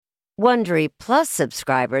Wondery Plus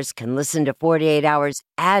subscribers can listen to 48 Hours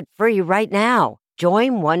ad-free right now.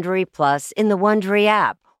 Join Wondery Plus in the Wondery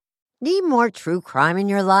app. Need more true crime in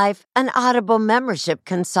your life? An Audible membership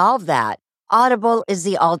can solve that. Audible is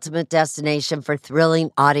the ultimate destination for thrilling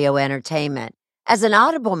audio entertainment. As an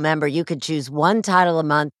Audible member, you can choose one title a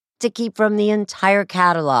month to keep from the entire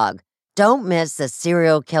catalog. Don't miss The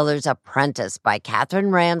Serial Killer's Apprentice by Katherine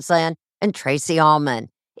Ramsland and Tracy Ullman.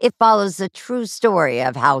 It follows the true story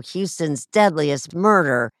of how Houston's deadliest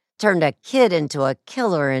murder turned a kid into a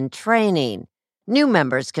killer in training. New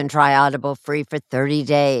members can try Audible free for 30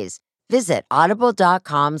 days. Visit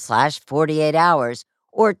audible.com/48 hours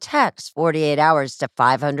or text 48 hours to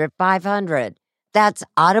 500-500. That's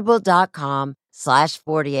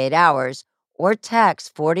audible.com/48 hours or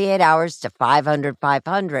text 48 hours to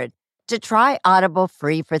 500-500 to try Audible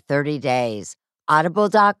free for 30 days.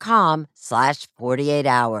 Audible.com/48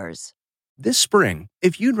 hours. This spring,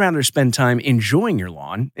 if you'd rather spend time enjoying your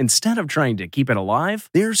lawn instead of trying to keep it alive,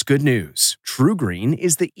 there's good news. True Green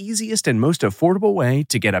is the easiest and most affordable way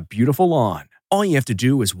to get a beautiful lawn. All you have to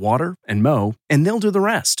do is water and mow, and they'll do the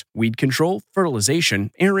rest. Weed control,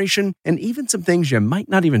 fertilization, aeration, and even some things you might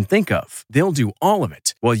not even think of. They'll do all of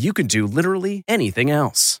it, while you can do literally anything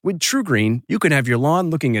else. With True Green, you can have your lawn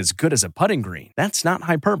looking as good as a putting green. That's not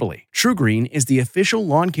hyperbole. True Green is the official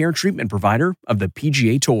lawn care treatment provider of the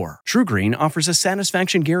PGA Tour. True Green offers a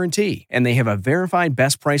satisfaction guarantee, and they have a verified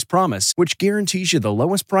best price promise, which guarantees you the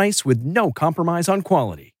lowest price with no compromise on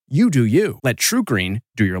quality. You do you. Let True Green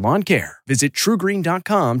do your lawn care. Visit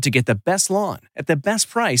TrueGreen.com to get the best lawn at the best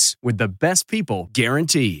price with the best people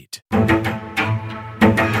guaranteed.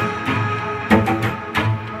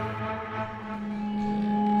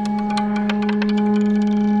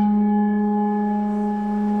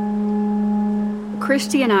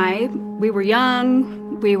 Christie and I, we were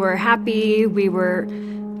young, we were happy, we were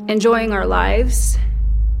enjoying our lives.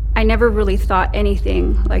 I never really thought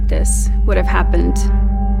anything like this would have happened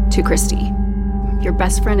to Christie. Your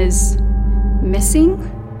best friend is missing?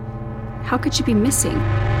 How could she be missing?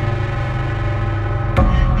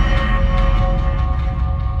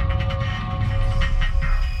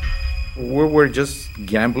 We were just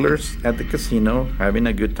gamblers at the casino having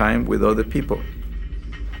a good time with other people.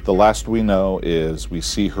 The last we know is we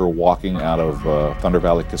see her walking out of Thunder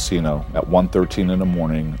Valley Casino at 1:13 in the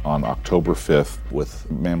morning on October 5th with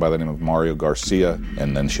a man by the name of Mario Garcia,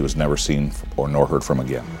 and then she was never seen or nor heard from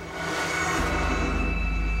again.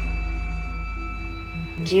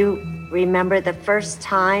 Do you remember the first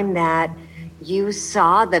time that you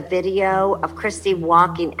saw the video of Christie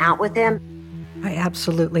walking out with him? I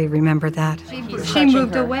absolutely remember that. She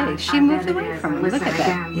moved away. She moved away from him. Look at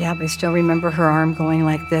that. Yeah, but I still remember her arm going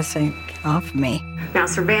like this and off me. Now,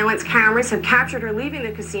 surveillance cameras have captured her leaving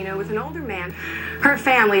the casino with an older man. Her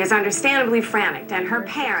family is understandably frantic, and her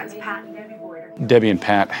parents, Pat and Debbie Boyer. Debbie and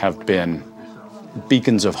Pat have been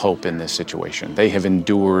beacons of hope in this situation. They have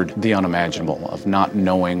endured the unimaginable of not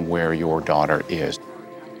knowing where your daughter is.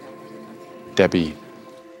 Debbie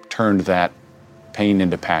turned that pain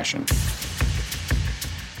into passion.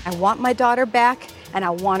 I want my daughter back, and I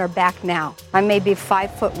want her back now. I may be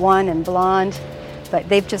 5'1" and blonde, but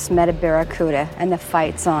they've just met a barracuda, and the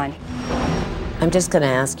fight's on. I'm just going to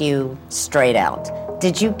ask you straight out.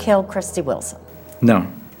 Did you kill Christie Wilson? No,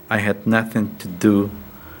 I had nothing to do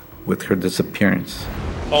with her disappearance.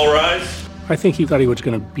 All rise. I think he thought he was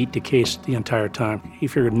going to beat the case the entire time. He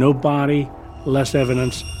figured no body, less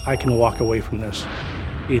evidence, I can walk away from this.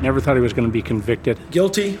 He never thought he was going to be convicted.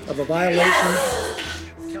 Guilty of a violation.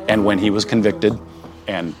 And when he was convicted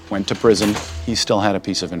and went to prison, he still had a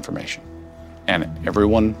piece of information. And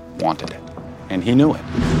everyone wanted it. And he knew it.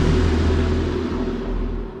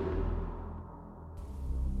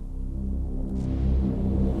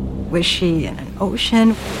 Was she in an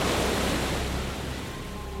ocean?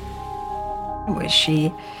 Was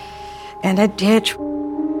she in a ditch?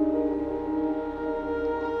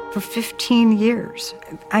 For 15 years,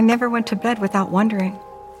 I never went to bed without wondering,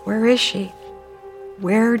 where is she?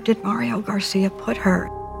 Where did Mario Garcia put her?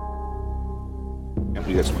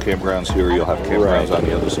 We got some campgrounds here. You'll have campgrounds on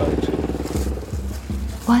the other side, too.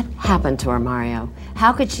 What happened to her, Mario?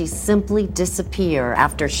 How could she simply disappear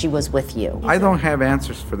after she was with you? I don't have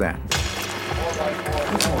answers for that.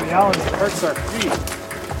 Reality hurts our feet.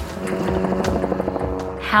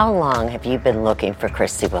 How long have you been looking for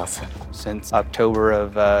Christie Wilson? Since October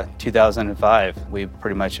of 2005. We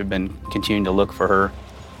pretty much have been continuing to look for her.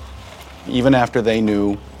 Even after they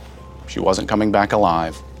knew she wasn't coming back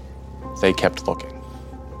alive, they kept looking.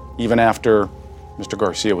 Even after Mr.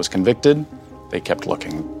 Garcia was convicted, they kept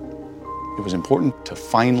looking. It was important to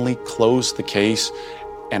finally close the case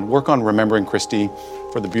and work on remembering Christie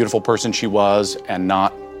for the beautiful person she was and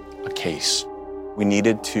not a case. We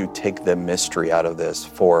needed to take the mystery out of this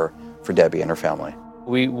for Debbie and her family.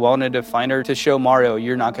 We wanted to find her to show Mario,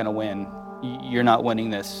 you're not going to win. You're not winning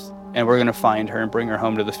this. And we're going to find her and bring her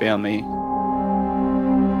home to the family.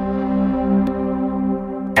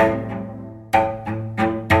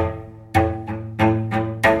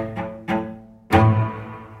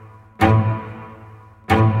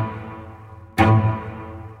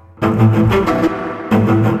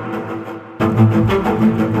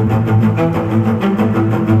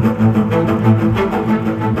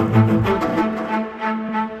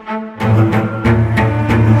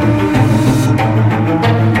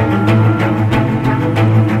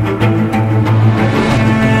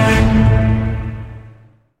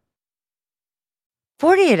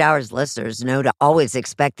 Hours listeners know to always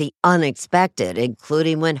expect the unexpected,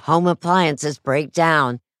 including when home appliances break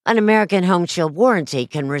down. An American Home Shield warranty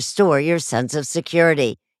can restore your sense of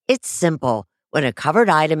security. It's simple. When a covered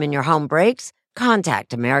item in your home breaks,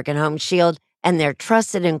 contact American Home Shield, and their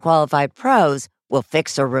trusted and qualified pros will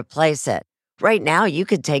fix or replace it. Right now, you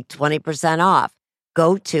could take 20% off.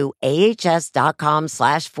 Go to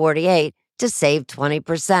ahs.com/48 to save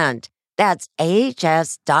 20%. That's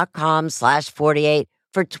ahs.com/48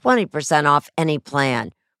 for 20% off any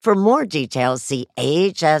plan. For more details, see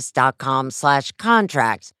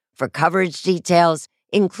ahs.com/contracts for coverage details,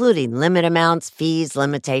 including limit amounts, fees,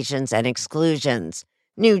 limitations, and exclusions.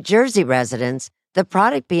 New Jersey residents, the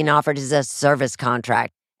product being offered is a service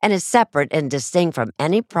contract and is separate and distinct from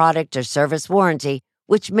any product or service warranty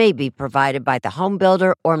which may be provided by the home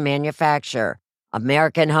builder or manufacturer.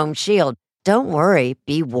 American Home Shield. Don't worry,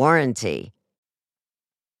 be warranty.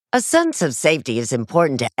 A sense of safety is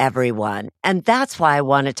important to everyone, and that's why I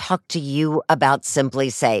want to talk to you about Simply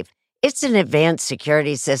Safe. It's an advanced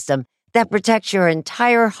security system that protects your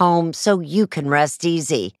entire home so you can rest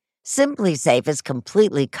easy. Simply Safe is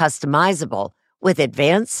completely customizable with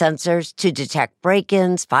advanced sensors to detect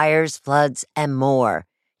break-ins, fires, floods, and more.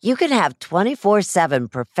 You can have 24/7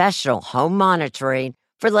 professional home monitoring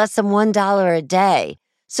for less than $1 a day.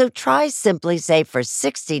 So try Simply Safe for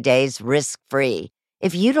 60 days risk-free.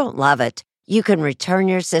 If you don't love it, you can return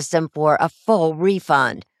your system for a full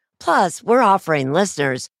refund. Plus, we're offering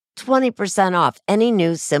listeners 20% off any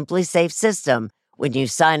new Simply Safe system when you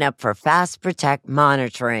sign up for Fast Protect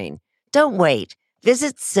monitoring. Don't wait.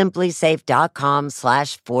 Visit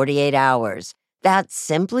simplysafe.com/48 hours. That's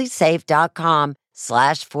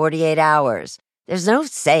simplysafe.com/48 hours. There's no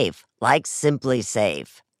safe like Simply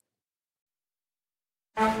Safe.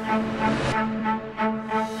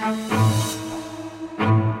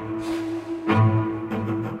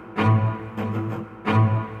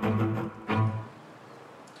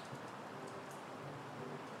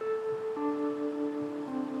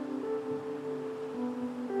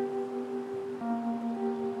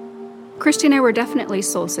 Christie and I were definitely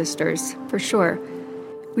soul sisters, for sure.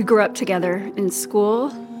 We grew up together in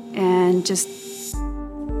school and just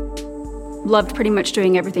loved pretty much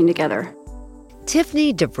doing everything together.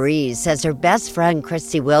 Tiffany DeVries says her best friend,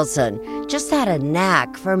 Christie Wilson, just had a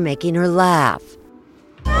knack for making her laugh.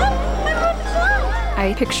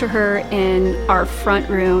 I picture her in our front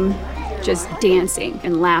room just dancing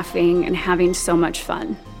and laughing and having so much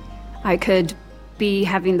fun. I could be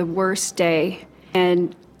having the worst day,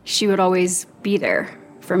 and she would always be there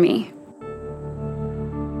for me.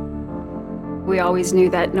 We always knew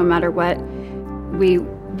that no matter what, we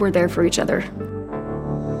were there for each other.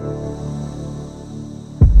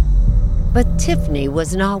 But Tiffany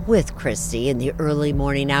was not with Christie in the early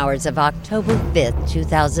morning hours of October 5th,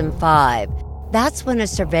 2005. That's when a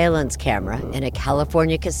surveillance camera in a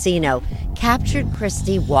California casino captured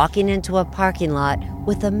Christie walking into a parking lot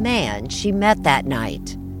with a man she met that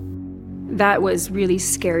night. That was really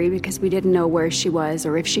scary because we didn't know where she was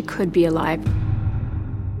or if she could be alive.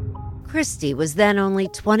 Christie was then only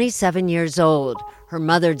 27 years old. Her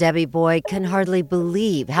mother, Debbie Boyd, can hardly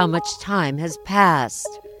believe how much time has passed.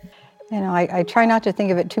 You know, I try not to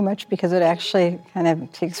think of it too much because it actually kind of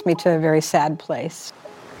takes me to a very sad place.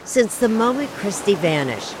 Since the moment Christie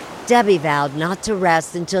vanished, Debbie vowed not to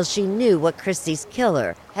rest until she knew what Christie's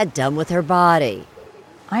killer had done with her body.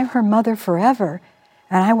 I'm her mother forever,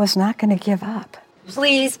 and I was not going to give up.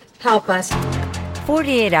 Please help us.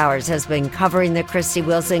 48 Hours has been covering the Christie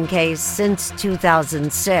Wilson case since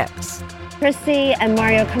 2006. Christie and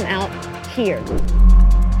Mario come out here.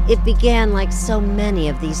 It began like so many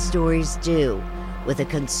of these stories do, with a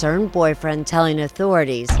concerned boyfriend telling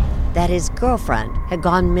authorities that his girlfriend had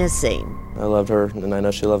gone missing. I loved her, and I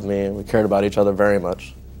know she loved me, and we cared about each other very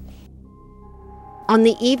much. On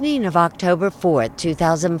the evening of October 4th,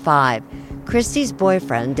 2005, Christie's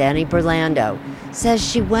boyfriend, Danny Burlando, says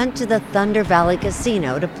she went to the Thunder Valley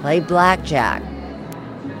Casino to play blackjack.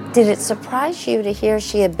 Did it surprise you to hear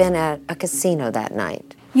she had been at a casino that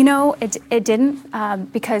night? You know, it didn't,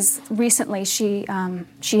 because recently she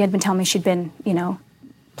had been telling me she'd been,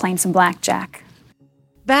 playing some blackjack.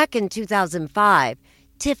 Back in 2005,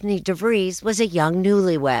 Tiffany DeVries was a young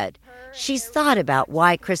newlywed. She's thought about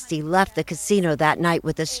why Christie left the casino that night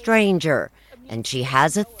with a stranger, and she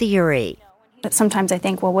has a theory. But sometimes I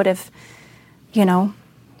think, well, what if, someone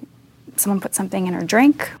put something in her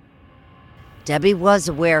drink? Debbie was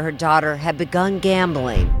aware her daughter had begun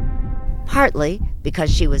gambling, partly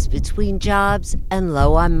because she was between jobs and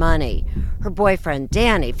low on money. Her boyfriend,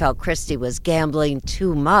 Danny, felt Christie was gambling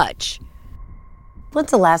too much.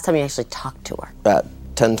 When's the last time you actually talked to her? At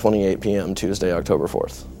 10:28 p.m. Tuesday, October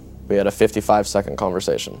 4th. We had a 55-second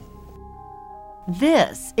conversation.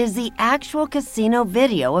 This is the actual casino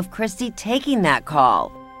video of Christie taking that call.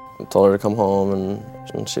 I told her to come home,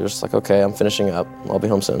 and she was just like, okay, I'm finishing up. I'll be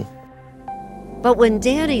home soon. But when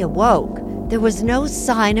Danny awoke, there was no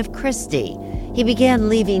sign of Christie. He began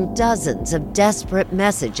leaving dozens of desperate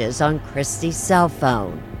messages on Christie's cell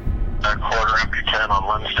phone. At 10:15 on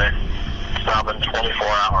Wednesday. It's now been 24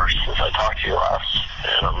 hours since I talked to you last,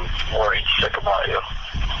 and I'm worried sick about you.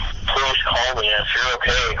 Please call me. If you're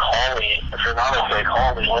okay, call me. If you're not okay,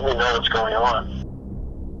 call me. Let me know what's going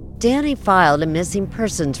on. Danny filed a missing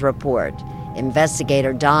persons report.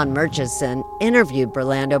 Investigator Don Murchison interviewed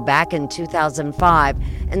Burlando back in 2005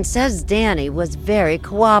 and says Danny was very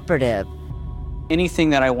cooperative.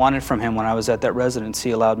 Anything that I wanted from him when I was at that residence,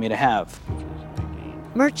 he allowed me to have.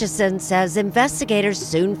 Murchison says investigators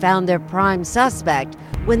soon found their prime suspect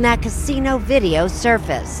when that casino video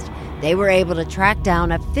surfaced. They were able to track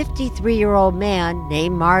down a 53-year-old man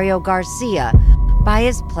named Mario Garcia by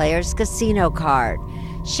his player's casino card.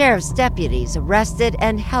 Sheriff's deputies arrested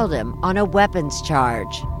and held him on a weapons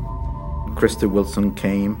charge. Christie Wilson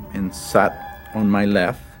came and sat on my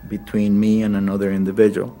left between me and another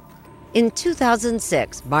individual. In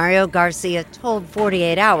 2006, Mario Garcia told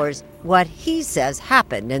 48 Hours what he says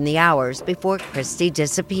happened in the hours before Christie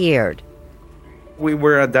disappeared. We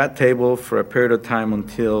were at that table for a period of time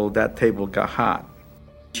until that table got hot.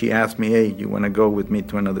 She asked me, hey, you want to go with me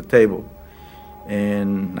to another table?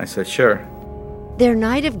 And I said, sure. Their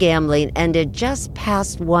night of gambling ended just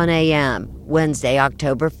past 1 a.m., Wednesday,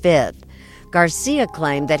 October 5th. Garcia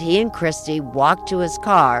claimed that he and Christie walked to his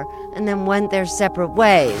car and then went their separate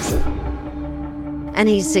ways. And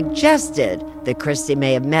he suggested that Christie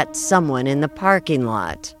may have met someone in the parking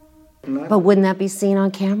lot. But wouldn't that be seen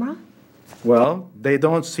on camera? Well, they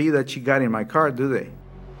don't see that she got in my car, do they?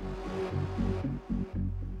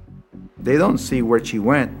 They don't see where she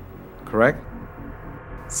went, correct?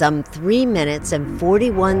 Some 3 minutes and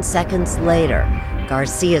 41 seconds later,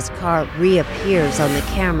 Garcia's car reappears on the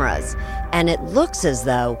cameras, and it looks as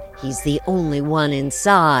though he's the only one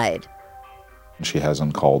inside. She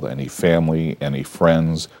hasn't called any family, any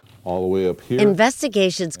friends, all the way up here.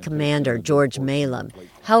 Investigations Commander George Malum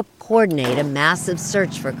helped coordinate a massive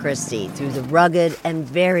search for Christie through the rugged and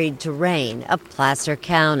varied terrain of Placer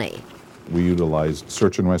County. We utilized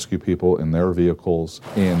search and rescue people in their vehicles,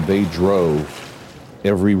 and they drove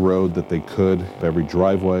every road that they could, every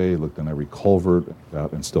driveway, looked in every culvert,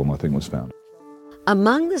 and still nothing was found.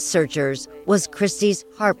 Among the searchers was Christie's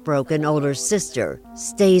heartbroken older sister,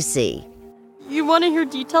 Stacy. You want to hear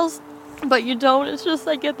details, but you don't. It's just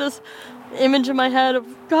I get this image in my head of,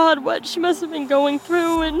 God, what she must have been going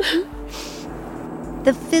through. And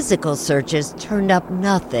The physical searches turned up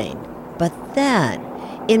nothing. But then,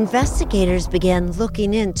 investigators began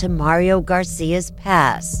looking into Mario Garcia's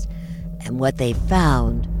past. And what they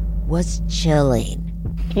found was chilling.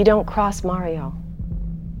 You don't cross Mario.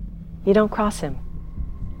 You don't cross him.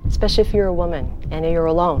 Especially if you're a woman and you're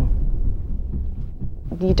alone.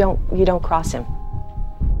 You don't cross him.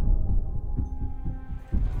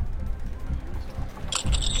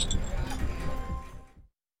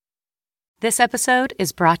 This episode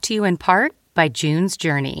is brought to you in part by June's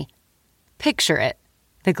Journey. Picture it,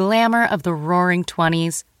 the glamour of the roaring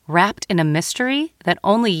 20s wrapped in a mystery that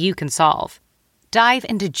only you can solve. Dive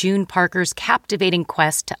into June Parker's captivating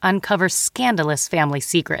quest to uncover scandalous family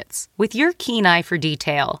secrets. With your keen eye for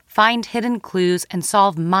detail, find hidden clues and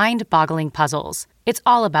solve mind-boggling puzzles. It's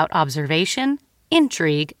all about observation,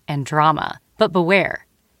 intrigue, and drama. But beware.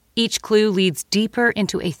 Each clue leads deeper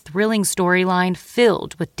into a thrilling storyline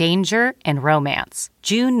filled with danger and romance.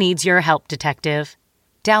 June needs your help, detective.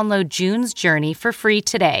 Download June's Journey for free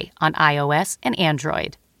today on iOS and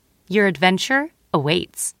Android. Your adventure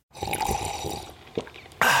awaits.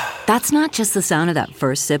 That's not just the sound of that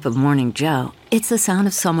first sip of Morning Joe. It's the sound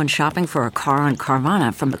of someone shopping for a car on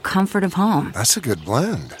Carvana from the comfort of home. That's a good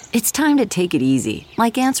blend. It's time to take it easy,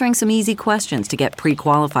 like answering some easy questions to get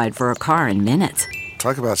pre-qualified for a car in minutes.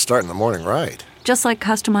 Talk about starting the morning right. Just like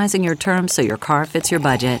customizing your terms so your car fits your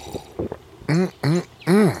budget.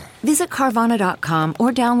 Visit Carvana.com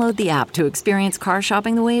or download the app to experience car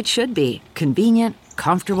shopping the way it should be. Convenient,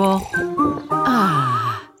 comfortable. Ah.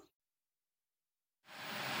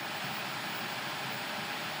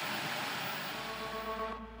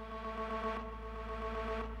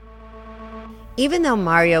 Even though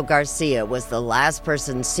Mario Garcia was the last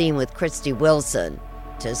person seen with Christie Wilson,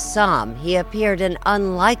 to some, he appeared an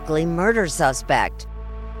unlikely murder suspect.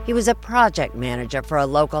 He was a project manager for a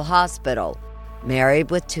local hospital, married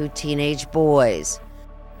with 2 teenage boys.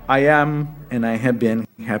 I am, and I have been,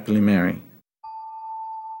 happily married.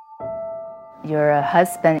 Your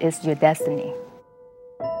husband is your destiny.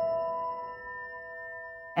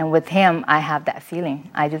 And with him, I have that feeling.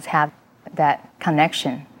 I just have that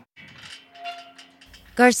connection.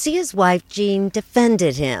 Garcia's wife, Jean,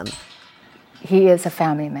 defended him. He is a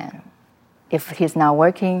family man. If he's not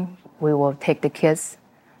working, we will take the kids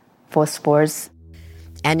for sports.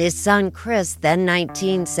 And his son, Chris, then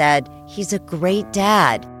 19, said he's a great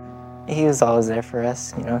dad. He was always there for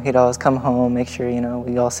us. He'd always come home, make sure,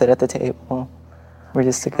 we all sit at the table. We're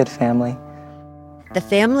just a good family. The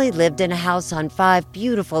family lived in a house on 5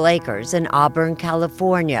 beautiful acres in Auburn,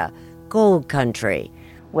 California, gold country.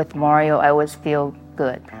 With Mario, I always feel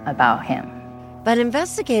good about him. But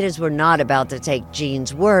investigators were not about to take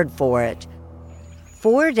Jean's word for it.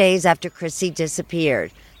 4 days after Christie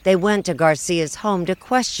disappeared, they went to Garcia's home to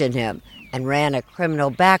question him and ran a criminal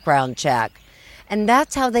background check. And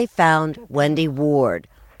that's how they found Wendy Ward,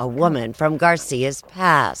 a woman from Garcia's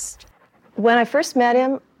past. When I first met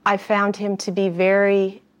him, I found him to be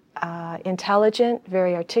very intelligent,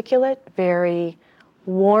 very articulate, very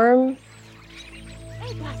warm.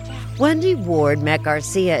 Wendy Ward met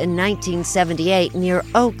Garcia in 1978 near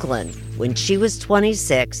Oakland when she was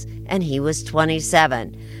 26 and he was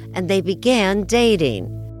 27, and they began dating.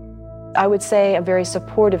 I would say a very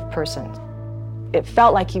supportive person. It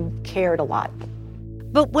felt like he cared a lot.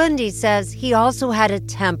 But Wendy says he also had a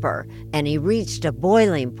temper, and he reached a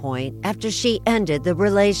boiling point after she ended the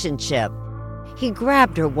relationship. He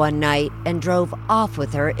grabbed her one night and drove off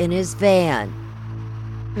with her in his van.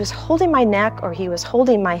 He was holding my neck or he was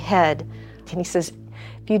holding my head, and he says,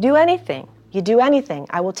 if you do anything,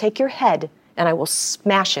 I will take your head and I will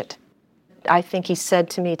smash it. I think he said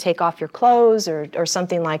to me, take off your clothes or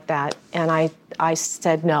something like that, and I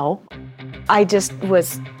said no. I just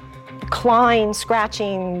was clawing,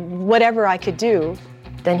 scratching, whatever I could do.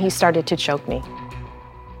 Then he started to choke me.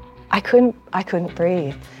 I couldn't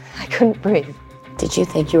breathe. I couldn't breathe. Did you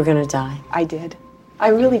think you were going to die? I did. I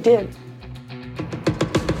really did.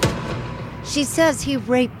 She says he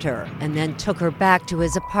raped her and then took her back to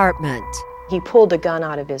his apartment. He pulled a gun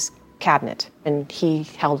out of his cabinet and he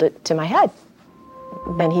held it to my head.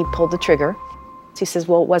 Then he pulled the trigger. He says,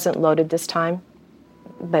 well, it wasn't loaded this time,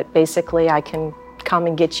 but basically I can come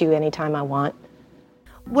and get you anytime I want.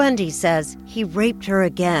 Wendy says he raped her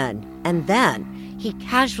again, and then he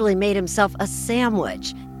casually made himself a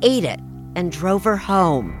sandwich, ate it, and drove her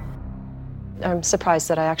home. I'm surprised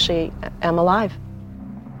that I actually am alive.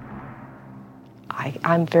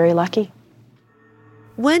 I'm very lucky.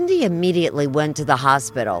 Wendy immediately went to the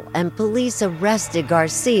hospital, and police arrested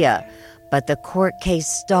Garcia, but the court case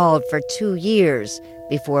stalled for 2 years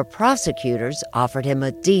before prosecutors offered him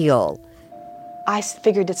a deal. I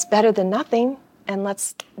figured it's better than nothing, and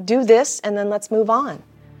let's do this, and then let's move on.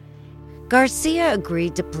 Garcia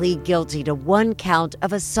agreed to plead guilty to 1 count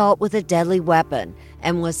of assault with a deadly weapon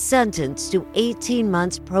and was sentenced to 18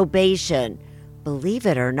 months probation. Believe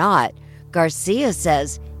it or not, Garcia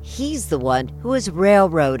says he's the one who was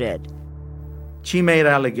railroaded. She made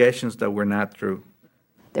allegations that were not true.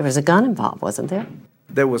 There was a gun involved, wasn't there?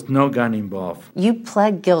 There was no gun involved. You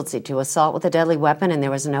pled guilty to assault with a deadly weapon and there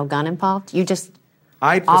was no gun involved? You just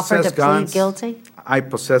I offered to guns, plead guilty? I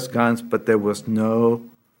possess guns, but there was no...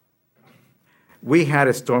 We had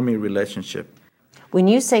a stormy relationship. When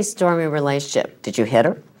you say stormy relationship, did you hit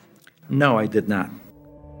her? No, I did not.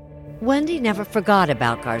 Wendy never forgot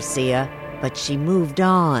about Garcia, but she moved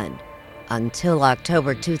on. Until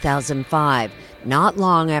October 2005, not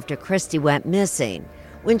long after Christie went missing,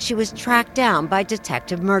 when she was tracked down by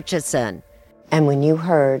Detective Murchison. And when you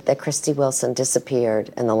heard that Christie Wilson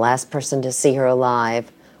disappeared and the last person to see her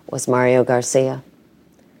alive was Mario Garcia,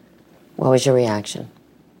 what was your reaction?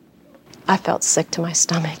 I felt sick to my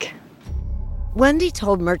stomach. Wendy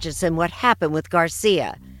told Murchison what happened with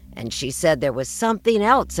Garcia. And she said there was something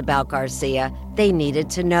else about Garcia they needed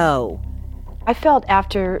to know. I felt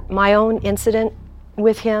after my own incident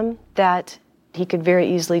with him that he could very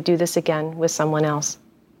easily do this again with someone else.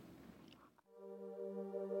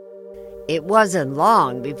 It wasn't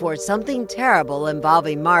long before something terrible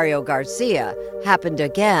involving Mario Garcia happened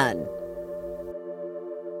again.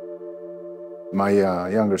 My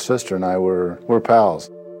younger sister and I were pals.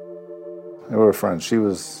 We were friends. She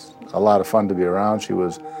was a lot of fun to be around. She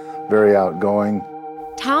was very outgoing.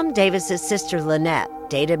 Tom Davis's sister Lynette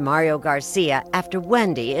dated Mario Garcia after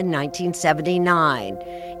Wendy in 1979.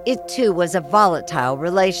 It too was a volatile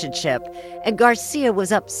relationship, and Garcia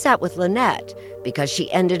was upset with Lynette because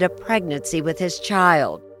she ended a pregnancy with his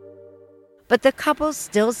child. But the couple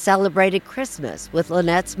still celebrated Christmas with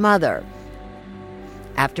Lynette's mother.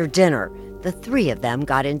 After dinner, the three of them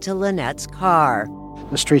got into Lynette's car.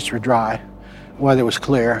 The streets were dry. Weather was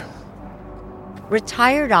clear.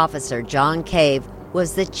 Retired Officer John Cave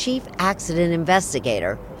was the chief accident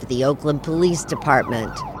investigator for the Oakland Police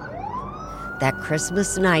Department. That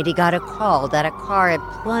Christmas night, he got a call that a car had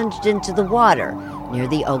plunged into the water near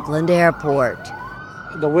the Oakland airport.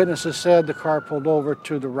 The witnesses said the car pulled over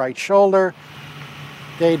to the right shoulder.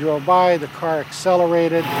 They drove by, the car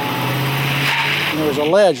accelerated, and there was a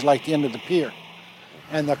ledge like the end of the pier.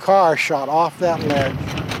 And the car shot off that ledge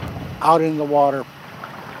out into the water,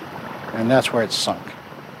 and that's where it sunk.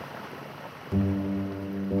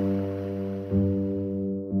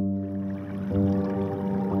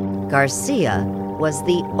 Garcia was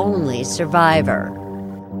the only survivor.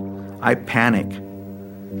 I panicked.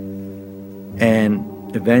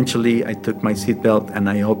 And eventually I took my seatbelt and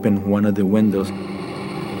I opened one of the windows.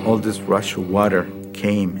 All this rush of water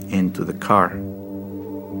came into the car.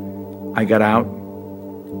 I got out,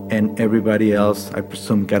 and everybody else, I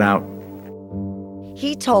presume, got out.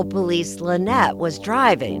 He told police Lynette was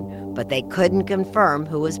driving, but they couldn't confirm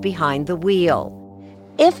who was behind the wheel.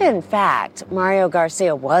 If, in fact, Mario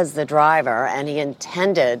Garcia was the driver and he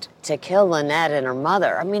intended to kill Lynette and her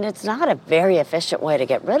mother, I mean, it's not a very efficient way to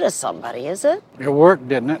get rid of somebody, is it? It worked,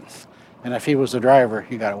 didn't it? And if he was the driver,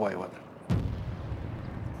 he got away with it.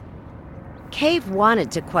 Cave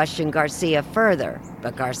wanted to question Garcia further,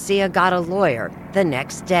 but Garcia got a lawyer the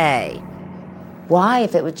next day. Why,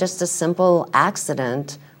 if it was just a simple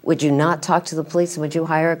accident, would you not talk to the police and would you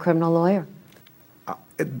hire a criminal lawyer?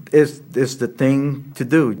 It's the thing to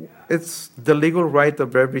do. It's the legal right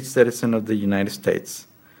of every citizen of the United States.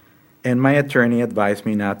 And my attorney advised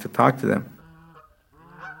me not to talk to them.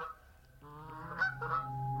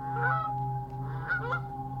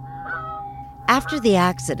 After the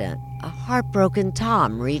accident, a heartbroken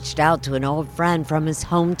Tom reached out to an old friend from his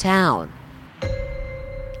hometown.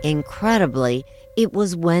 Incredibly, it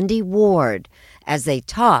was Wendy Ward. As they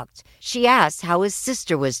talked, she asked how his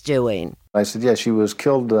sister was doing. I said, yeah, she was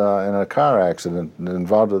killed in a car accident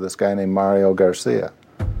involved with this guy named Mario Garcia.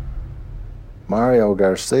 Mario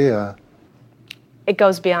Garcia? It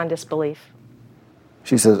goes beyond disbelief.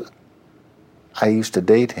 She says, I used to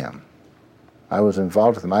date him. I was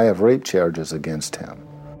involved with him. I have rape charges against him.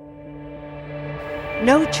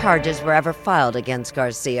 No charges were ever filed against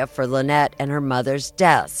Garcia for Lynette and her mother's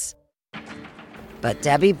deaths. But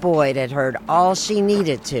Debbie Boyd had heard all she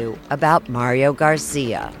needed to about Mario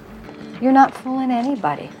Garcia. You're not fooling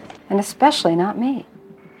anybody, and especially not me.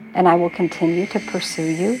 And I will continue to pursue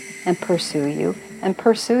you and pursue you and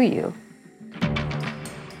pursue you.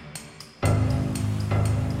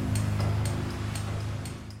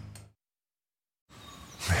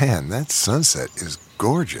 Man, that sunset is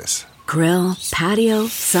gorgeous. Grill, patio,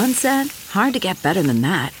 sunset. Hard to get better than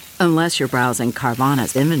that. Unless you're browsing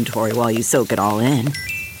Carvana's inventory while you soak it all in.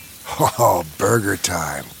 Oh, burger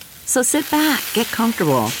time. So sit back, get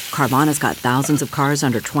comfortable. Carvana's got thousands of cars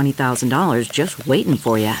under $20,000 just waiting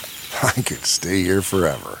for you. I could stay here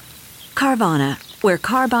forever. Carvana, where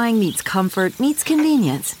car buying meets comfort meets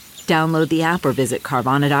convenience. Download the app or visit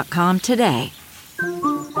Carvana.com today.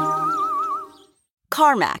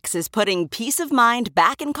 CarMax is putting peace of mind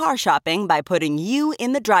back in car shopping by putting you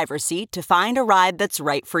in the driver's seat to find a ride that's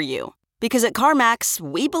right for you. Because at CarMax,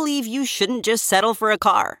 we believe you shouldn't just settle for a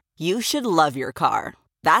car. You should love your car.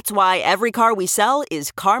 That's why every car we sell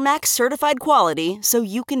is CarMax certified quality, so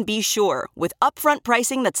you can be sure with upfront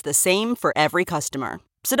pricing that's the same for every customer.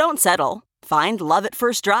 So don't settle. Find love at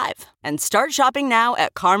first drive and start shopping now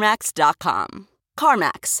at CarMax.com.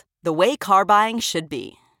 CarMax, the way car buying should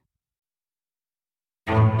be.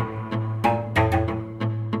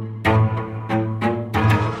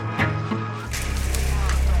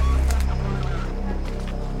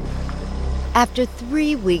 After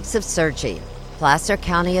 3 weeks of searching, Placer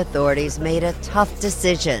County authorities made a tough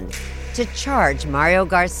decision to charge Mario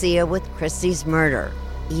Garcia with Christie's murder,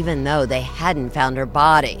 even though they hadn't found her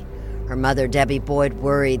body. Her mother, Debbie Boyd,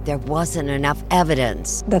 worried there wasn't enough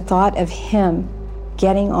evidence. The thought of him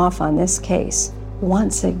getting off on this case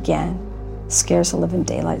once again scares the living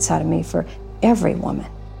daylights out of me for every woman.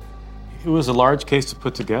 It was a large case to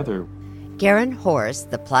put together. Garen Horst,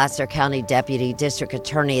 the Placer County Deputy District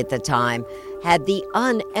Attorney at the time, had the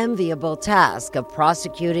unenviable task of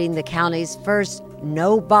prosecuting the county's first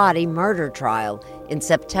no-body murder trial in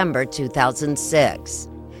September 2006.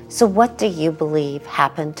 So what do you believe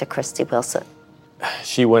happened to Christie Wilson?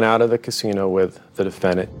 She went out of the casino with the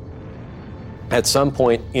defendant. At some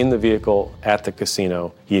point in the vehicle at the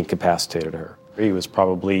casino, he incapacitated her. He was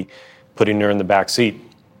probably putting her in the back seat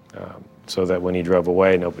so that when he drove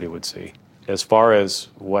away, nobody would see. As far as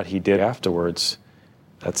what he did afterwards,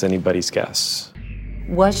 that's anybody's guess.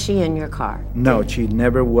 Was she in your car? No, she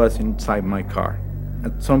never was inside my car.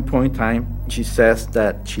 At some point in time, she says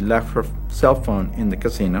that she left her cell phone in the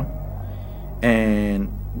casino,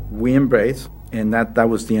 and we embraced, and that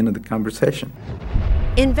was the end of the conversation.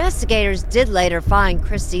 Investigators did later find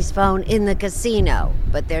Christie's phone in the casino,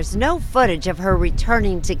 but there's no footage of her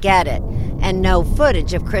returning to get it, and no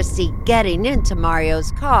footage of Christie getting into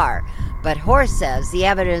Mario's car. But Horst says the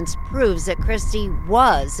evidence proves that Christie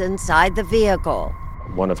was inside the vehicle.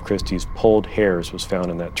 One of Christie's pulled hairs was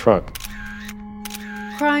found in that trunk.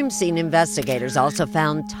 Crime scene investigators also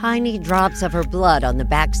found tiny drops of her blood on the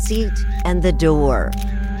back seat and the door.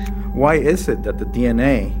 Why is it that the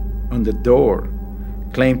DNA on the door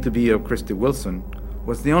claimed to be of Christie Wilson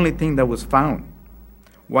was the only thing that was found?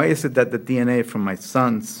 Why is it that the DNA from my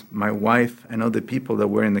sons, my wife, and other people that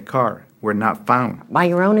were in the car were not found? By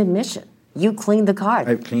your own admission, you cleaned the car.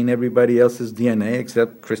 I've cleaned everybody else's DNA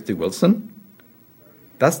except Christie Wilson.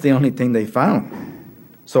 That's the only thing they found.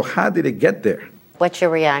 So how did it get there? What's your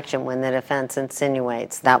reaction when the defense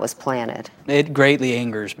insinuates that was planted? It greatly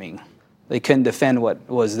angers me. They couldn't defend what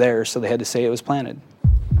was there, so they had to say it was planted.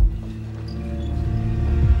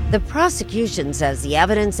 The prosecution says the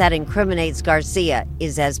evidence that incriminates Garcia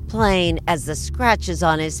is as plain as the scratches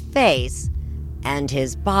on his face and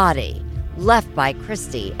his body, left by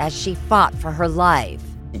Christie as she fought for her life.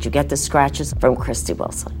 Did you get the scratches from Christie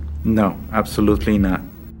Wilson? No, absolutely not.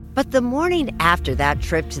 But the morning after that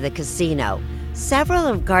trip to the casino, several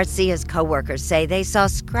of Garcia's coworkers say they saw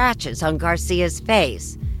scratches on Garcia's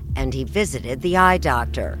face, and he visited the eye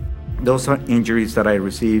doctor. Those are injuries that I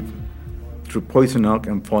received through poison oak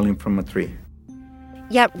and falling from a tree.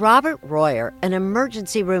 Yet Robert Royer, an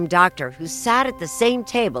emergency room doctor who sat at the same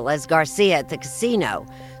table as Garcia at the casino,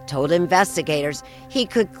 told investigators he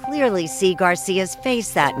could clearly see Garcia's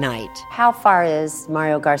face that night. How far is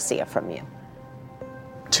Mario Garcia from you?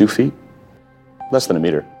 2 feet? Less than a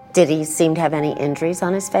meter. Did he seem to have any injuries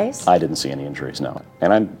on his face? I didn't see any injuries, no.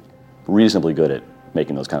 And I'm reasonably good at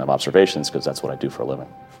making those kind of observations because that's what I do for a living.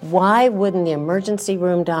 Why wouldn't the emergency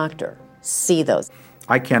room doctor see those?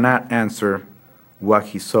 I cannot answer what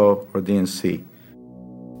he saw or didn't see.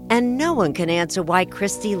 And no one can answer why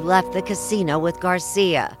Christie left the casino with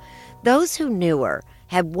Garcia. Those who knew her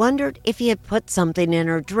had wondered if he had put something in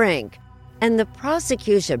her drink. And the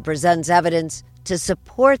prosecution presents evidence to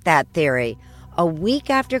support that theory. A week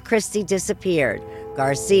after Christie disappeared,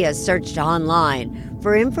 Garcia searched online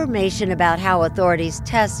for information about how authorities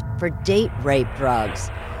test for date rape drugs.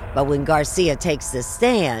 But when Garcia takes the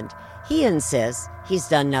stand, he insists he's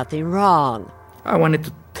done nothing wrong. I wanted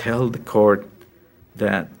to tell the court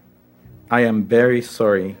that I am very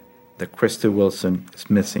sorry that Christie Wilson is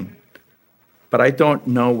missing, but I don't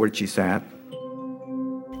know where she's at.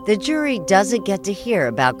 The jury doesn't get to hear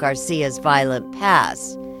about Garcia's violent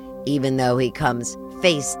past, even though he comes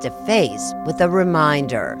face to face with a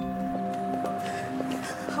reminder.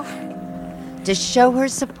 To show her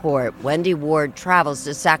support, Wendy Ward travels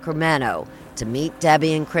to Sacramento to meet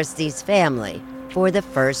Debbie and Christie's family for the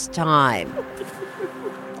first time.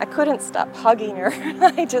 I couldn't stop hugging her.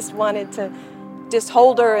 I just wanted to just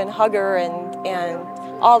hold her and hug her and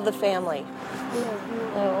all the family.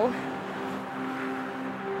 No.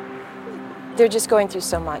 They're just going through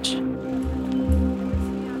so much.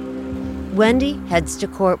 Wendy heads to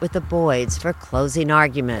court with the Boyds for closing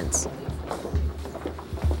arguments,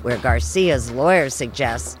 where Garcia's lawyer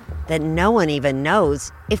suggests that no one even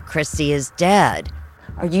knows if Christie is dead.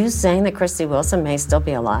 Are you saying that Christie Wilson may still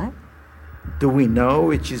be alive? Do we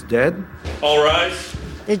know if she's dead? All rise.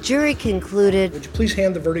 The jury concluded... Would you please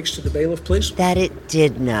hand the verdicts to the bailiff, please? ...that it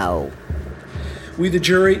did know. We, the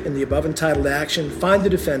jury, in the above entitled action, find the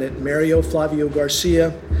defendant, Mario Flavio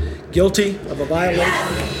Garcia, guilty of a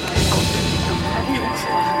violation...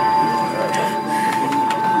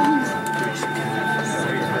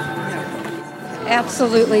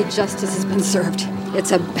 Absolutely, justice has been served.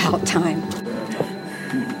 It's about time.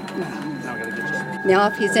 Now,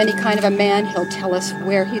 if he's any kind of a man, he'll tell us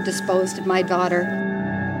where he disposed of my daughter.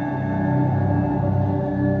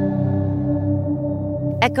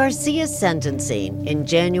 At Garcia's sentencing in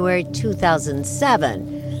January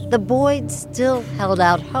 2007, the Boyds still held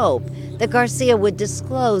out hope that Garcia would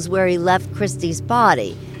disclose where he left Christie's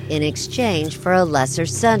body in exchange for a lesser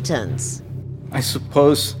sentence. I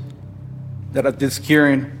suppose that at this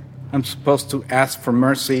hearing, I'm supposed to ask for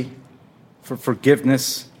mercy, for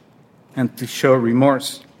forgiveness, and to show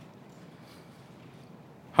remorse.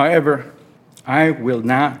 However, I will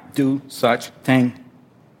not do such thing.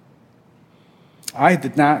 I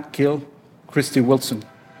did not kill Christie Wilson.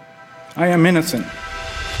 I am innocent.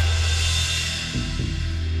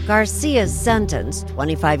 Garcia's sentence,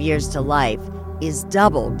 25 years to life, is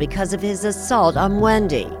doubled because of his assault on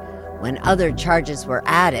Wendy. When other charges were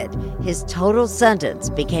added, his total sentence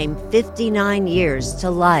became 59 years to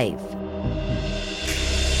life.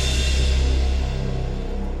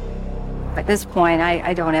 At this point,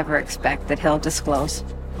 I don't ever expect that he'll disclose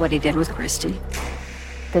what he did with Christie.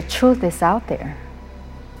 The truth is out there.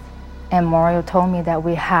 And Mario told me that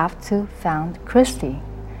we have to find Christie.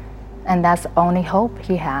 And that's the only hope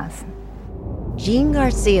he has. Jean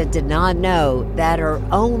Garcia did not know that her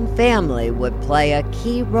own family would play a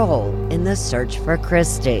key role in the search for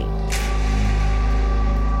Christie.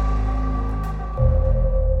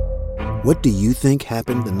 What do you think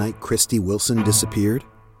happened the night Christie Wilson disappeared?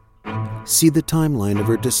 See the timeline of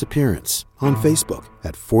her disappearance on Facebook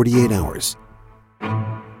at 48 Hours.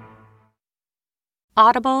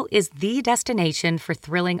 Audible is the destination for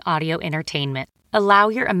thrilling audio entertainment. Allow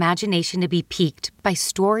your imagination to be piqued by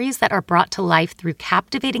stories that are brought to life through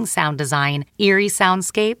captivating sound design, eerie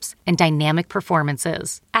soundscapes, and dynamic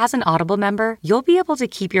performances. As an Audible member, you'll be able to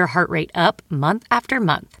keep your heart rate up month after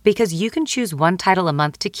month because you can choose one title a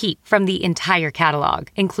month to keep from the entire catalog,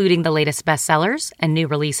 including the latest bestsellers and new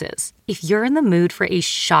releases. If you're in the mood for a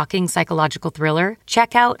shocking psychological thriller,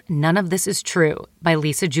 check out None of This Is True by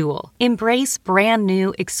Lisa Jewell. Embrace brand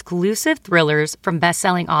new, exclusive thrillers from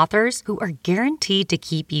best-selling authors who are guaranteed to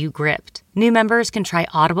keep you gripped. New members can try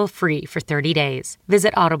Audible free for 30 days.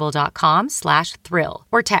 Visit audible.com/thrill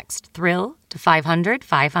or text thrill to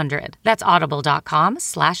 500-500. That's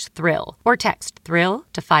audible.com/thrill or text thrill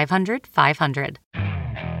to 500-500.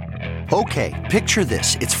 Okay, picture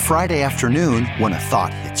this. It's Friday afternoon when a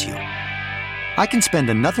thought hits you. I can spend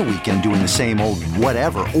another weekend doing the same old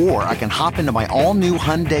whatever, or I can hop into my all-new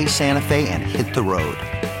Hyundai Santa Fe and hit the road.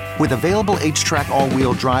 With available H-Track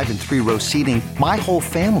all-wheel drive and 3-row seating, my whole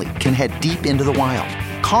family can head deep into the wild.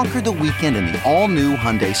 Conquer the weekend in the all-new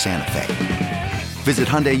Hyundai Santa Fe. Visit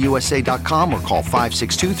HyundaiUSA.com or call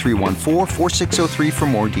 562-314-4603 for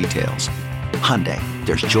more details. Hyundai,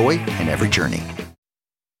 there's joy in every journey.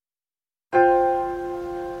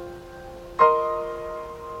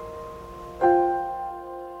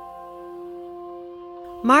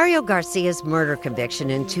 Mario Garcia's murder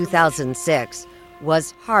conviction in 2006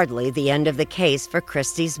 was hardly the end of the case for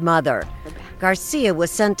Christie's mother. Garcia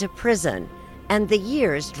was sent to prison, and the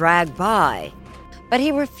years dragged by. But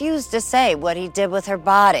he refused to say what he did with her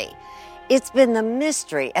body. It's been the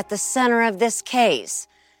mystery at the center of this case,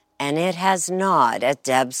 and it has gnawed at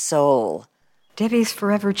Deb's soul. Debbie's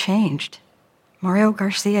forever changed. Mario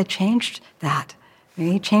Garcia changed that.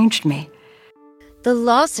 He changed me. The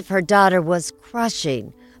loss of her daughter was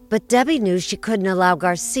crushing, but Debbie knew she couldn't allow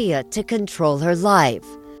Garcia to control her life.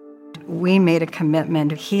 We made a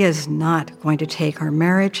commitment. He is not going to take our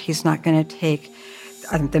marriage. He's not going to take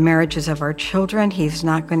the marriages of our children. He's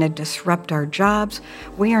not going to disrupt our jobs.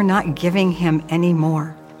 We are not giving him any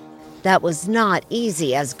more. That was not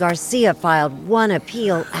easy as Garcia filed one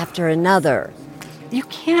appeal after another. You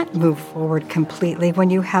can't move forward completely when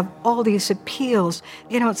you have all these appeals.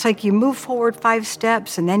 You know, it's like you move forward 5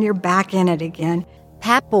 steps and then you're back in it again.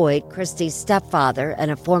 Pat Boyd, Christie's stepfather and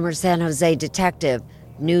a former San Jose detective,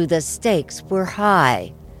 knew the stakes were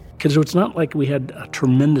high. Because it's not like we had a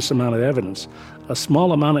tremendous amount of evidence. A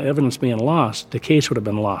small amount of evidence being lost, the case would have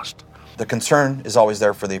been lost. The concern is always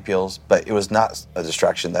there for the appeals, but it was not a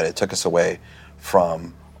distraction that it took us away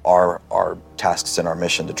from our tasks and our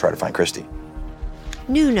mission to try to find Christie.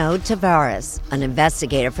 Nuno Tavares, an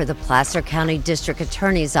investigator for the Placer County District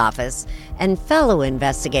Attorney's Office, and fellow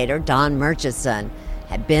investigator Don Murchison,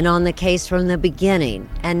 had been on the case from the beginning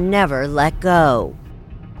and never let go.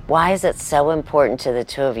 Why is it so important to the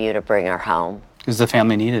two of you to bring her home? Because the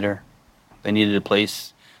family needed her. They needed a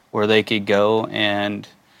place where they could go and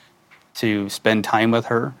to spend time with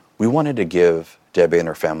her. We wanted to give Debbie and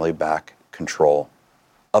her family back control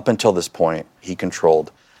Up until this point, he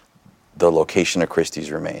controlled the location of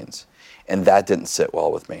Christie's remains, and that didn't sit well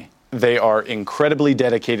with me. They are incredibly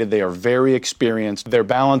dedicated. They are very experienced. Their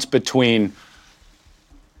balance between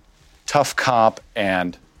tough cop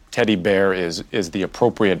and teddy bear is the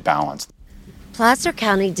appropriate balance. Placer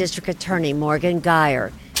County District Attorney Morgan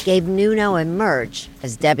Geyer gave Nuno and Murch,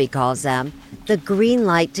 as Debbie calls them, the green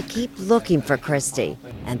light to keep looking for Christie,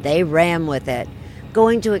 and they ran with it,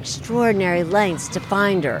 going to extraordinary lengths to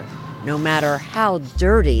find her, no matter how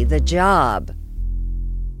dirty the job.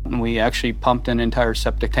 We actually pumped an entire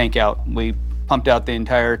septic tank out. We pumped out the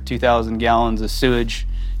entire 2,000 gallons of sewage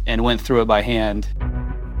and went through it by hand.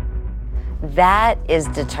 That is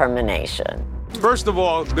determination. First of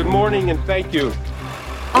all, good morning and thank you.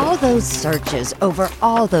 All those searches over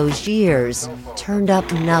all those years turned up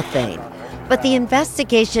nothing. But the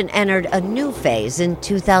investigation entered a new phase in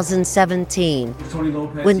 2017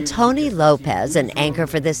 when Tony Lopez, an anchor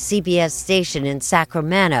for the CBS station in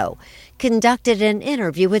Sacramento, conducted an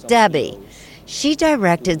interview with Debbie. She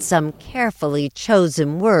directed some carefully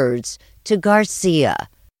chosen words to Garcia.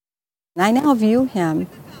 I now view him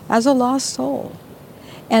as a lost soul,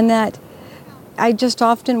 and that I just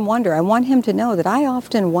often wonder, I want him to know that I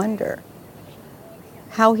often wonder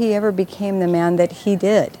how he ever became the man that he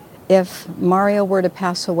did. If Mario were to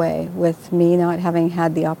pass away with me not having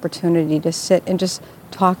had the opportunity to sit and just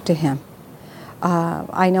talk to him,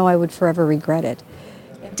 I know I would forever regret it.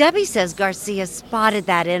 Debbie says Garcia spotted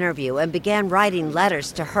that interview and began writing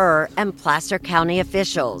letters to her and Placer County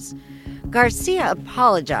officials. Garcia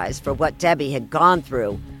apologized for what Debbie had gone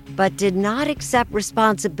through, but did not accept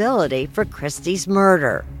responsibility for Christie's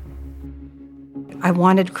murder. I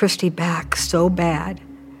wanted Christie back so bad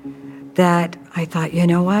that I thought, you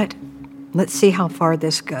know what? Let's see how far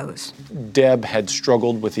this goes. Deb had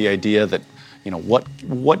struggled with the idea that,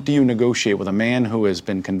 what do you negotiate with a man who has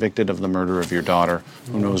been convicted of the murder of your daughter,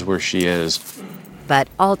 who knows where she is? But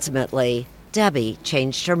ultimately, Debbie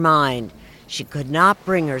changed her mind. She could not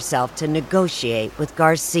bring herself to negotiate with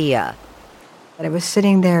Garcia. I was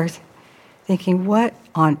sitting there thinking, what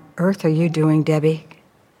on earth are you doing, Debbie?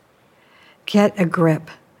 Get a grip.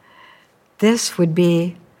 This would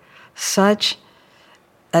be such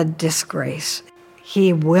a disgrace.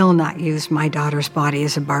 He will not use my daughter's body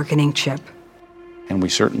as a bargaining chip. And we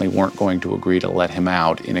certainly weren't going to agree to let him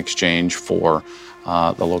out in exchange for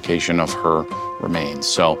the location of her remains.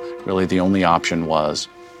 So really the only option was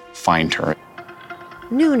find her.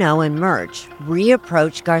 Nuno and Murch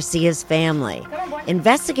reapproached Garcia's family.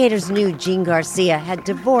 Investigators knew Jean Garcia had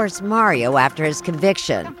divorced Mario after his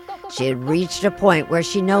conviction. She had reached a point where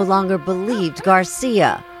she no longer believed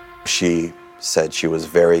Garcia. She said she was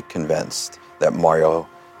very convinced that Mario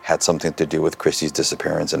had something to do with Christie's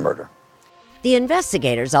disappearance and murder. The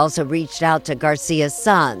investigators also reached out to Garcia's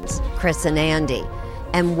sons, Chris and Andy,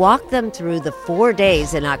 and walked them through the 4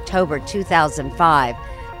 days in October 2005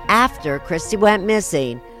 after Christie went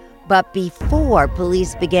missing, but before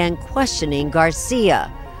police began questioning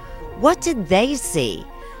Garcia. What did they see?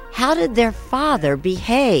 How did their father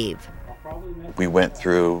behave? We went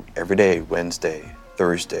through every day, Wednesday,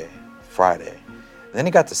 Thursday, Friday. And then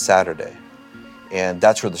he got to Saturday, and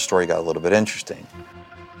that's where the story got a little bit interesting.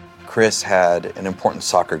 Chris had an important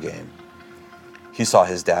soccer game. He saw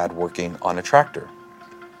his dad working on a tractor,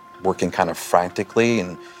 working kind of frantically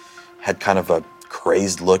and had kind of a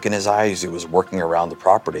crazed look in his eyes. He was working around the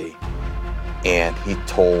property, and he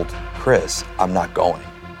told Chris, "I'm not going."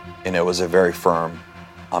 And it was a very firm,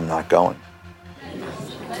 "I'm not going."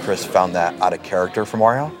 Chris found that out of character for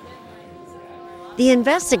Mario. The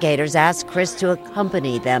investigators asked Chris to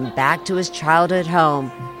accompany them back to his childhood home,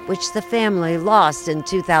 which the family lost in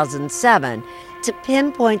 2007, to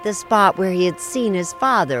pinpoint the spot where he had seen his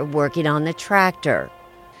father working on the tractor.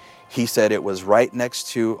 He said it was right next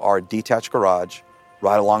to our detached garage,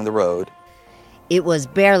 right along the road. It was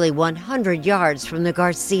barely 100 yards from the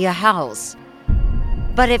Garcia house.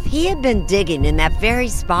 But if he had been digging in that very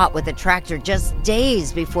spot with the tractor just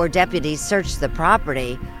days before deputies searched the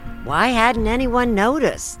property, why hadn't anyone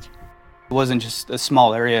noticed? It wasn't just a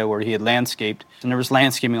small area where he had landscaped, and there was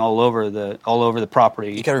landscaping all over the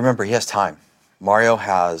property. You gotta remember, he has time. Mario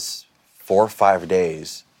has 4 or 5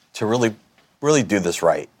 days to really do this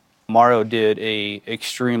right. Mario did a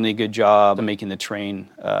extremely good job of making the train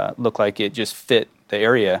look like it just fit the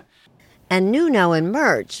area. And Nuno and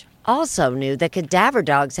Murch also knew that cadaver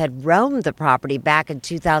dogs had roamed the property back in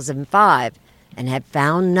 2005 and had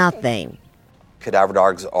found nothing. Cadaver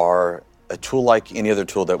dogs are a tool like any other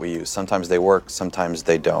tool that we use. Sometimes they work, sometimes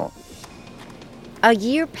they don't. A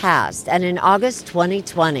year passed, and in August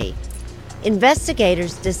 2020,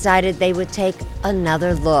 investigators decided they would take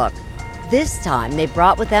another look. This time, they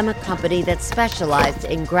brought with them a company that specialized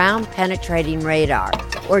in ground-penetrating radar,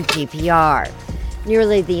 or GPR.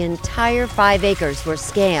 Nearly the entire 5 acres were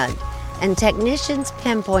scanned, and technicians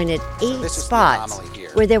pinpointed 8 spots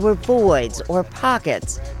where there were voids or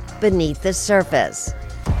pockets beneath the surface.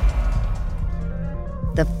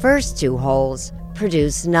 The first 2 holes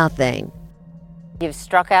produced nothing. You've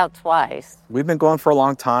struck out twice. We've been going for a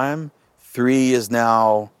long time. 3 is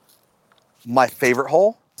now my favorite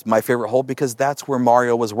hole. It's my favorite hole because that's where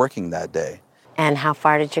Mario was working that day. And how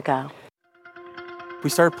far did you go? We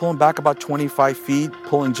started pulling back about 25 feet,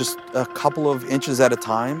 pulling just a couple of inches at a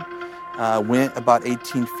time. Went about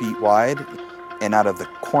 18 feet wide, and out of the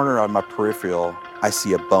corner of my peripheral, I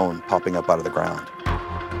see a bone popping up out of the ground.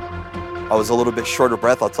 I was a little bit short of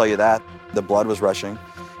breath, I'll tell you that. The blood was rushing,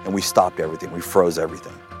 and we stopped everything. We froze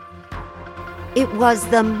everything. It was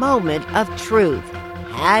the moment of truth.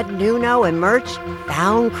 Had Nuno and Murch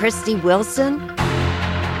found Christie Wilson?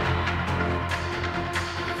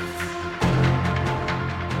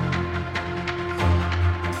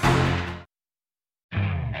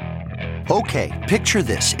 Okay, picture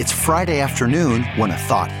this. It's Friday afternoon when a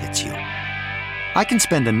thought hits you. I can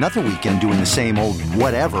spend another weekend doing the same old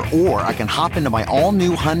whatever, or I can hop into my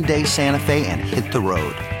all-new Hyundai Santa Fe and hit the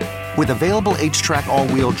road. With available H-Track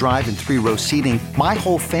all-wheel drive and 3-row seating, my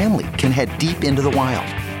whole family can head deep into the wild.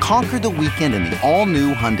 Conquer the weekend in the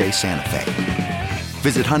all-new Hyundai Santa Fe.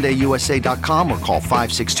 Visit HyundaiUSA.com or call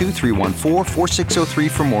 562-314-4603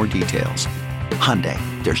 for more details. Hyundai,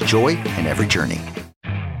 there's joy in every journey.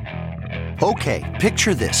 Okay,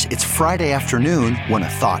 picture this. It's Friday afternoon when a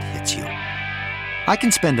thought hits you. I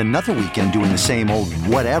can spend another weekend doing the same old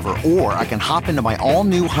whatever, or I can hop into my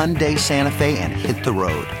all-new Hyundai Santa Fe and hit the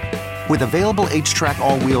road. With available H-Track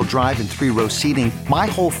all-wheel drive and 3-row seating, my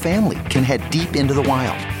whole family can head deep into the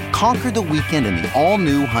wild. Conquer the weekend in the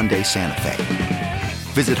all-new Hyundai Santa Fe.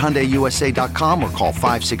 Visit HyundaiUSA.com or call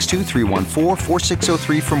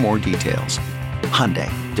 562-314-4603 for more details. Hyundai,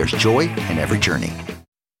 there's joy in every journey.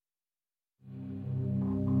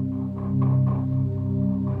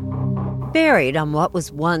 Buried on what was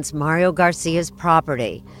once Mario Garcia's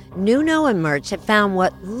property, Nuno and Murch had found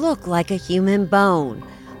what looked like a human bone,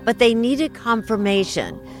 but they needed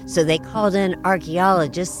confirmation, so they called in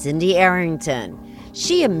archaeologist Cindy Arrington.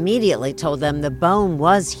 She immediately told them the bone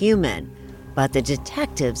was human, but the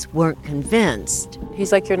detectives weren't convinced.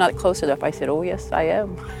 He's like, "You're not close enough." I said, "Oh, yes, I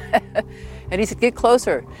am." And he said, "Get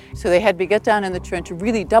closer." So they had me get down in the trench and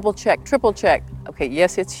really double check, triple check. Okay,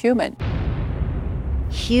 yes, it's human.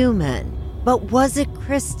 Human. But was it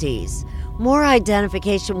Christie's? More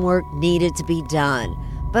identification work needed to be done,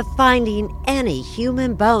 but finding any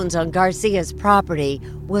human bones on Garcia's property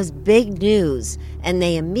was big news, and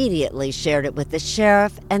they immediately shared it with the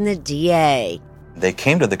sheriff and the DA. They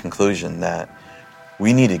came to the conclusion that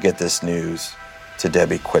we need to get this news to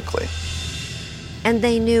Debbie quickly. And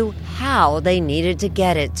they knew how they needed to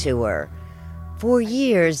get it to her. For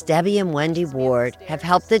years, Debbie and Wendy Ward have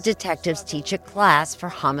helped the detectives teach a class for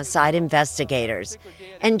homicide investigators.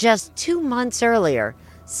 And just 2 months earlier,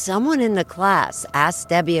 someone in the class asked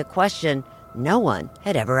Debbie a question no one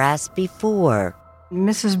had ever asked before.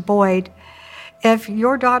 Mrs. Boyd, if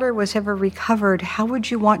your daughter was ever recovered, how would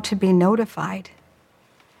you want to be notified?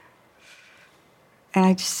 And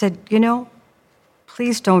I just said,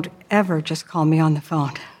 please don't ever just call me on the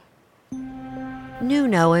phone.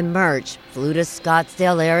 Nuno and Murch flew to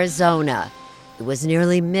Scottsdale, Arizona. It was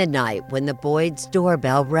nearly midnight when the Boyds'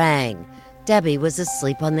 doorbell rang. Debbie was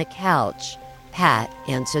asleep on the couch. Pat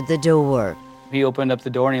answered the door. He opened up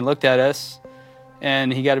the door and he looked at us,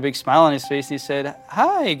 and he got a big smile on his face. And he said,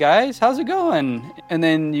 "Hi, guys, how's it going?" And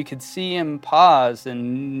then you could see him pause,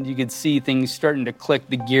 and you could see things starting to click,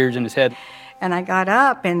 the gears in his head. And I got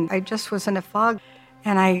up, and I just was in a fog.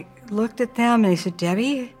 And I looked at them, and he said,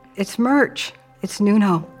 "Debbie, it's Murch. It's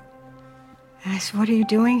Nuno." And I said, "What are you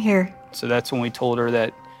doing here?" So that's when we told her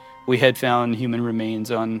that we had found human remains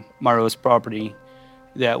on Mario's property,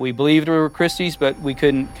 that we believed were Christie's, but we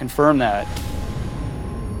couldn't confirm that.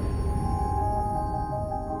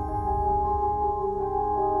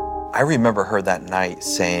 I remember her that night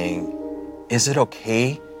saying, "Is it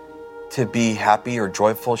okay to be happy or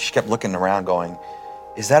joyful?" She kept looking around going,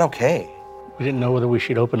 "Is that okay?" We didn't know whether we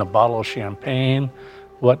should open a bottle of champagne.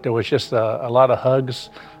 There was just a lot of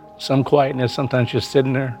hugs, some quietness, sometimes just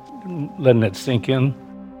sitting there, letting it sink in.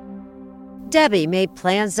 Debbie made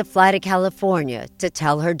plans to fly to California to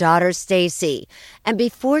tell her daughter Stacy, and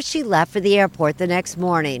before she left for the airport the next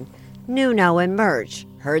morning, Nuno and Murch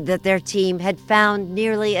heard that their team had found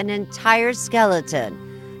nearly an entire skeleton,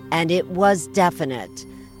 And it was definite.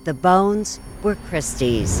 The bones were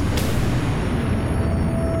Christie's.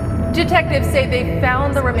 Detectives say they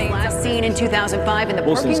found the remains. Last seen in 2005 in the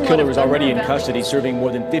Wilson's parking lot killer of is already in Thunder custody, serving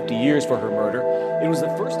more than 50 years for her murder. It was the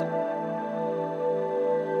first time.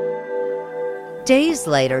 Days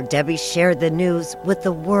later, Debbie shared the news with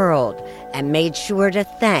the world and made sure to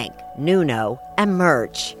thank Nuno and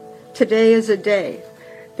Murch. Today is a day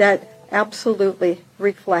that absolutely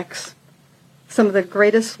reflects some of the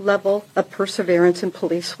greatest level of perseverance in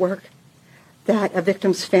police work that a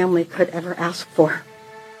victim's family could ever ask for.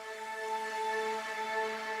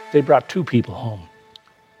 They brought two people home.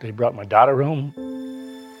 They brought my daughter home.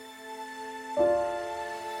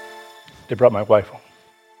 They brought my wife home.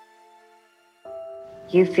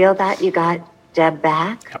 You feel that you got Deb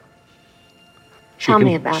back? Yep. Tell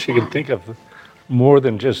me about that. She can think of more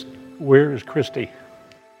than just, where is Christie?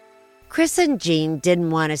 Chris and Jean didn't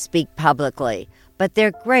want to speak publicly, but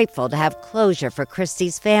they're grateful to have closure for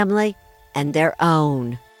Christie's family and their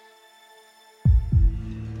own.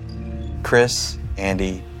 Chris,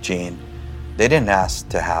 Andy, Jean, they didn't ask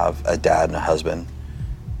to have a dad and a husband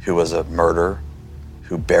who was a murderer,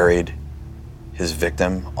 who buried his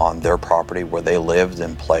victim on their property where they lived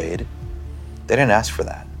and played. They didn't ask for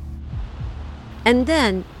that. And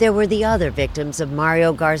then there were the other victims of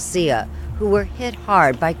Mario Garcia who were hit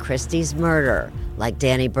hard by Christie's murder, like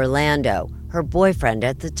Danny Burlando, her boyfriend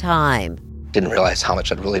at the time. Didn't realize how much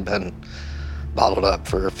had really been bottled up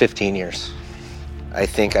for 15 years. I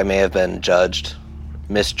think I may have been judged,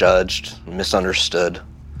 misjudged, misunderstood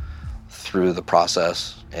through the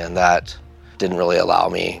process, and that didn't really allow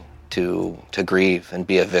me to grieve and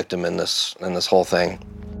be a victim in this whole thing.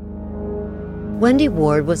 Wendy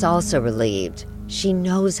Ward was also relieved. She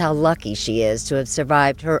knows how lucky she is to have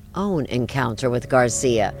survived her own encounter with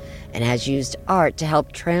Garcia and has used art to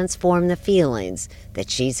help transform the feelings that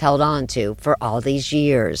she's held on to for all these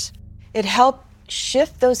years. It helped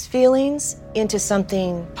shift those feelings into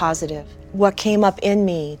something positive. What came up in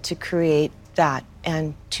me to create that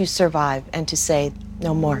and to survive and to say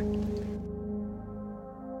no more.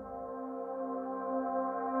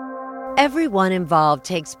 Everyone involved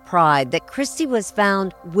takes pride that Christie was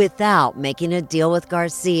found without making a deal with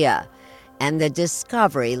Garcia, and the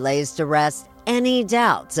discovery lays to rest any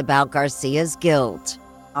doubts about Garcia's guilt.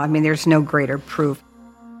 I mean, there's no greater proof.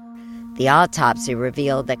 The autopsy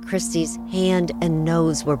revealed that Christie's hand and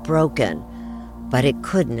nose were broken, but it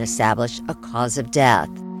couldn't establish a cause of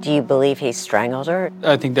death. Do you believe he strangled her?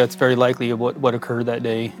 I think that's very likely what occurred that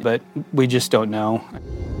day, but we just don't know.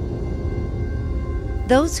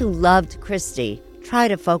 Those who loved Christie try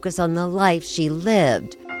to focus on the life she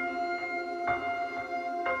lived.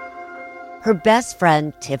 Her best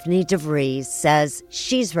friend, Tiffany DeVries, says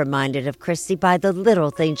she's reminded of Christie by the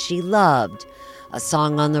little things she loved, a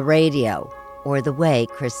song on the radio, or the way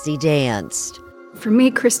Christie danced. For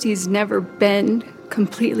me, Christie's never been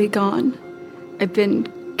completely gone. I've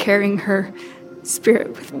been carrying her spirit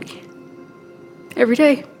with me every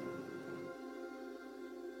day.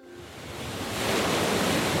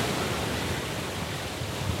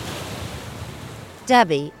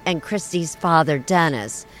 Debbie and Christie's father,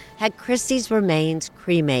 Dennis, had Christie's remains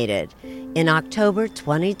cremated. In October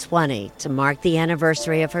 2020, to mark the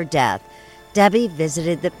anniversary of her death, Debbie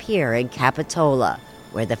visited the pier in Capitola,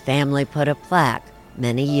 where the family put a plaque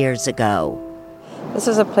many years ago. This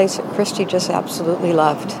is a place that Christie just absolutely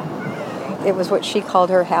loved. It was what she called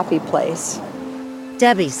her happy place.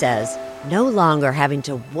 Debbie says no longer having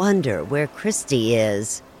to wonder where Christie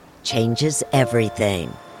is changes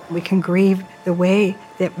everything. We can grieve the way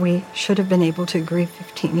that we should have been able to grieve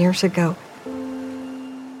 15 years ago.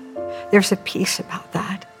 There's a peace about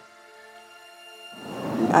that.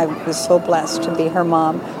 I was so blessed to be her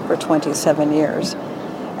mom for 27 years,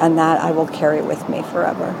 and that I will carry with me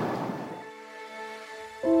forever.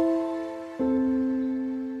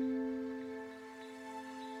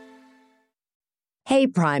 Hey,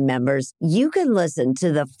 Prime members, you can listen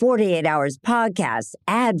to the 48 Hours podcast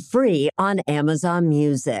ad-free on Amazon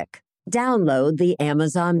Music. Download the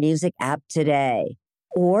Amazon Music app today.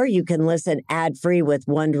 Or you can listen ad-free with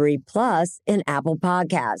Wondery Plus in Apple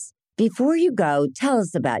Podcasts. Before you go, tell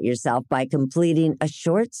us about yourself by completing a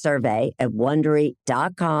short survey at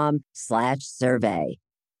Wondery.com/survey.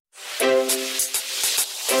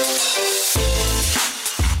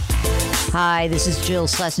 Hi, this is Jill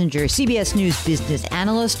Schlesinger, CBS News business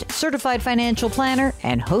analyst, certified financial planner,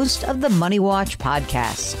 and host of the Money Watch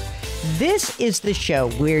podcast. This is the show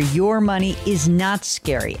where your money is not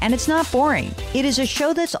scary and it's not boring. It is a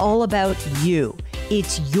show that's all about you.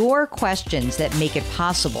 It's your questions that make it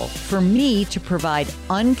possible for me to provide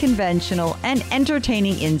unconventional and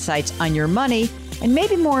entertaining insights on your money, and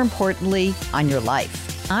maybe more importantly, on your life.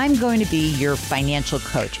 I'm going to be your financial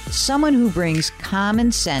coach, someone who brings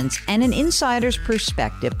common sense and an insider's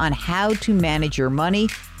perspective on how to manage your money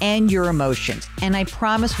and your emotions. And I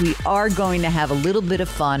promise we are going to have a little bit of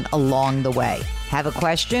fun along the way. Have a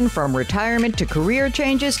question from retirement to career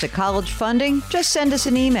changes to college funding? Just send us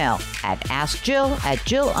an email at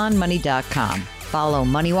askjill@jillonmoney.com. Follow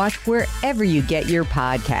Money Watch wherever you get your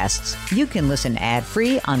podcasts. You can listen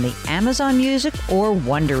ad-free on the Amazon Music or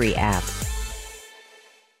Wondery app.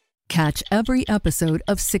 Catch every episode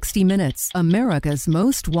of 60 Minutes, America's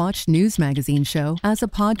most watched news magazine show, as a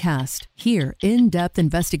podcast. Hear in-depth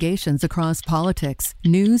investigations across politics,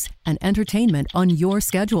 news, and entertainment on your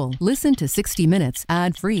schedule. Listen to 60 Minutes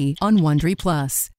ad-free on Wondery Plus.